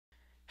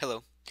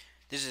Hello,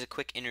 this is a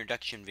quick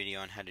introduction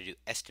video on how to do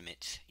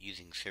estimates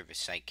using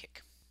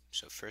ServiceSideKick.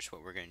 So first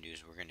what we're going to do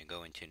is we're going to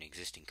go into an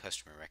existing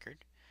customer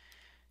record,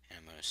 and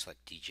I'm going to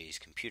select DJ's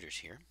computers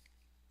here.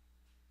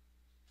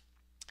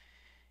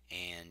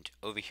 And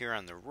over here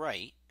on the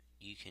right,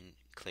 you can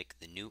click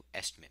the New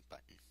Estimate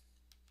button.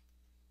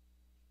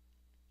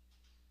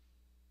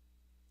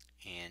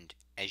 And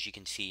as you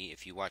can see,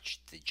 if you watch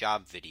the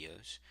job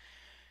videos,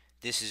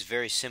 this is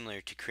very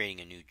similar to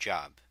creating a new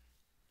job.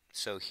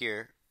 So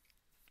here,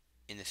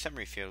 in the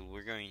summary field,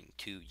 we're going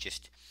to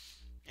just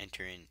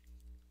enter in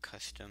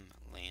custom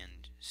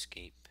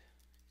landscape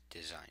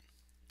design,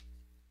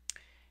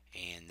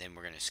 and then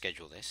we're going to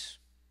schedule this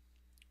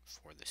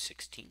for the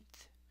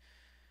 16th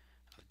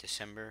of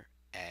December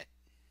at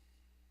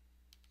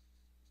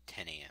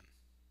 10 a.m.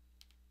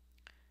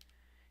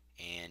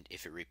 and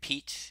if it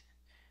repeats,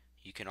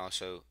 you can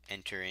also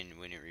enter in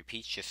when it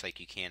repeats, just like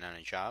you can on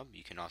a job.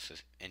 You can also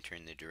enter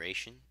in the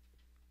duration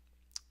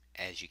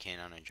as you can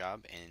on a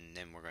job, and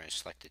then we're going to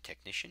select the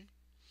technician.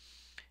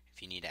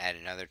 If you need to add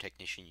another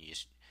technician, you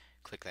just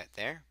click that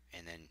there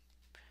and then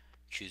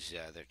choose the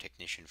other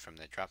technician from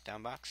the drop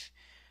down box.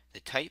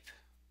 The type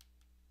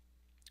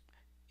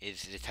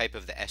is the type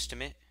of the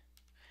estimate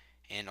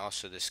and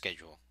also the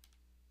schedule,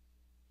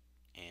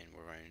 and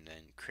we're going to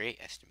then create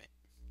estimate.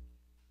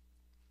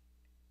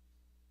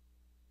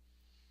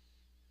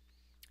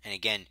 And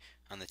again,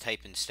 on the type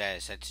and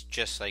status, that's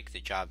just like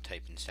the job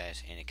type and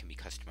status, and it can be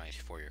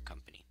customized for your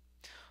company.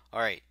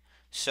 Alright,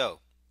 so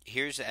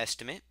here's the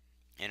estimate,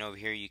 and over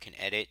here you can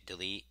edit,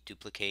 delete,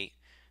 duplicate.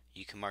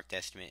 You can mark the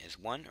estimate as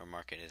 1 or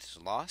mark it as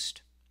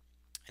lost,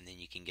 and then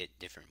you can get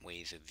different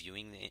ways of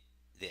viewing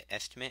the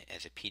estimate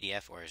as a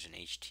PDF or as an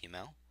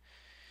HTML.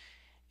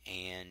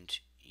 And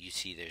you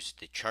see there's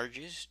the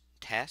charges,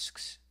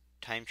 tasks,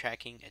 time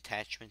tracking,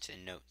 attachments,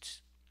 and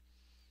notes.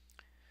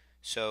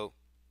 So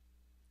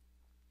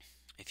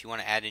if you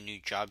want to add a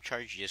new job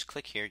charge, you just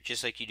click here,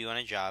 just like you do on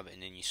a job,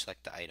 and then you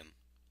select the item.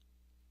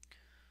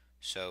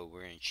 So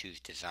we're going to choose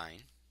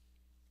design,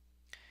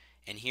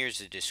 and here's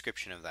the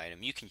description of the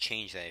item. You can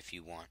change that if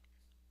you want.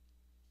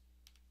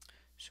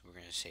 So we're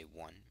going to say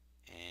 1,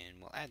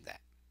 and we'll add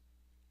that.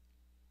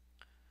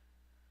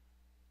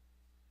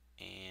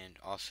 And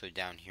also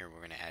down here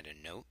we're going to add a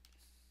note.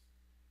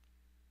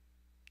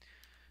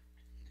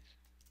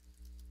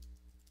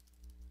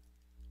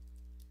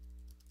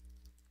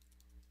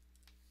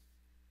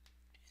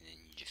 And then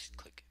you just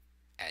click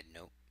add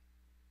note,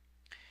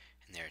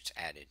 and there it's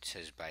added. It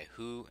says by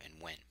who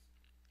and when.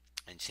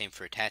 And same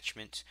for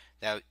attachments.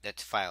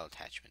 That's file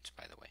attachments,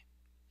 by the way.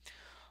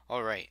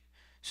 Alright,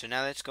 so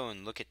now let's go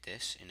and look at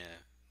this in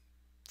a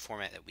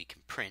format that we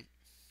can print.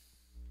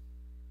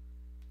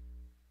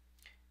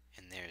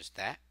 And there's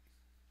that.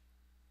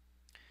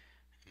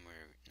 And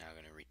we're now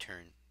going to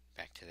return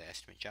back to the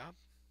estimate job.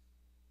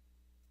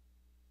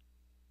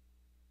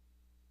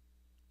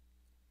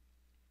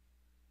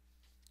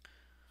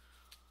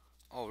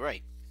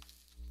 Alright,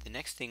 the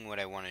next thing what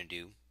I want to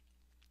do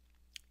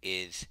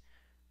is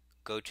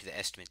go to the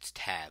estimates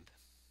tab,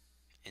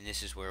 and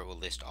this is where it will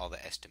list all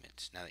the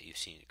estimates now that you've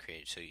seen it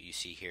created. So you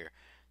see here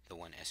the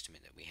one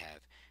estimate that we have,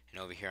 and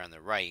over here on the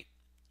right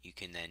you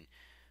can then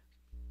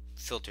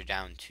filter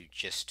down to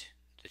just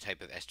the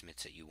type of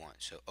estimates that you want.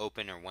 So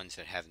open are ones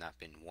that have not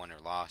been won or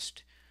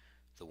lost.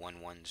 The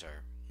won ones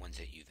are ones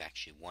that you've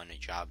actually won a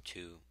job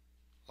to.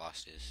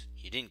 Lost is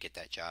you didn't get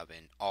that job,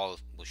 and all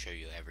will show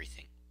you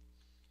everything.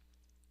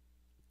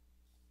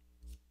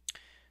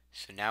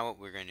 So now what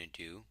we're going to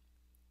do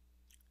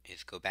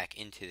is go back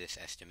into this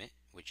estimate,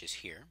 which is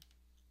here.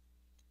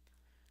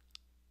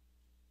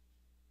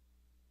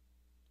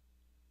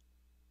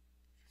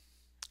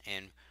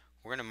 And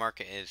we're going to mark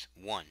it as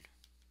 1.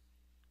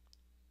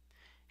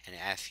 And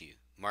it asks you,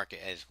 mark it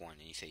as 1,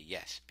 and you say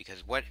yes.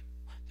 Because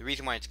the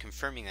reason why it's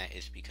confirming that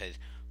is because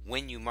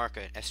when you mark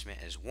an estimate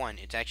as 1,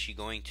 it's actually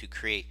going to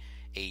create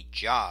a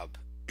job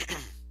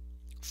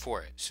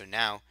for it. So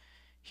now,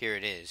 here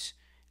it is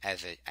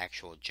as an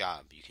actual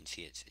job. You can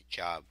see it's a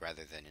job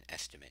rather than an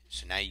estimate.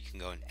 So now you can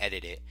go and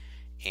edit it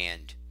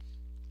and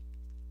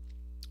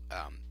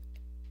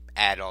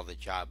add all the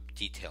job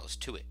details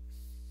to it.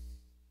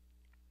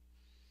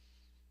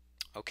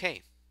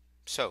 Okay,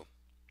 so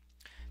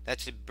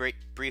that's a brief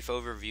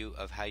overview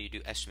of how you do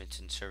estimates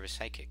in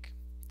ServiceSideKick.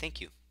 Thank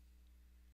you.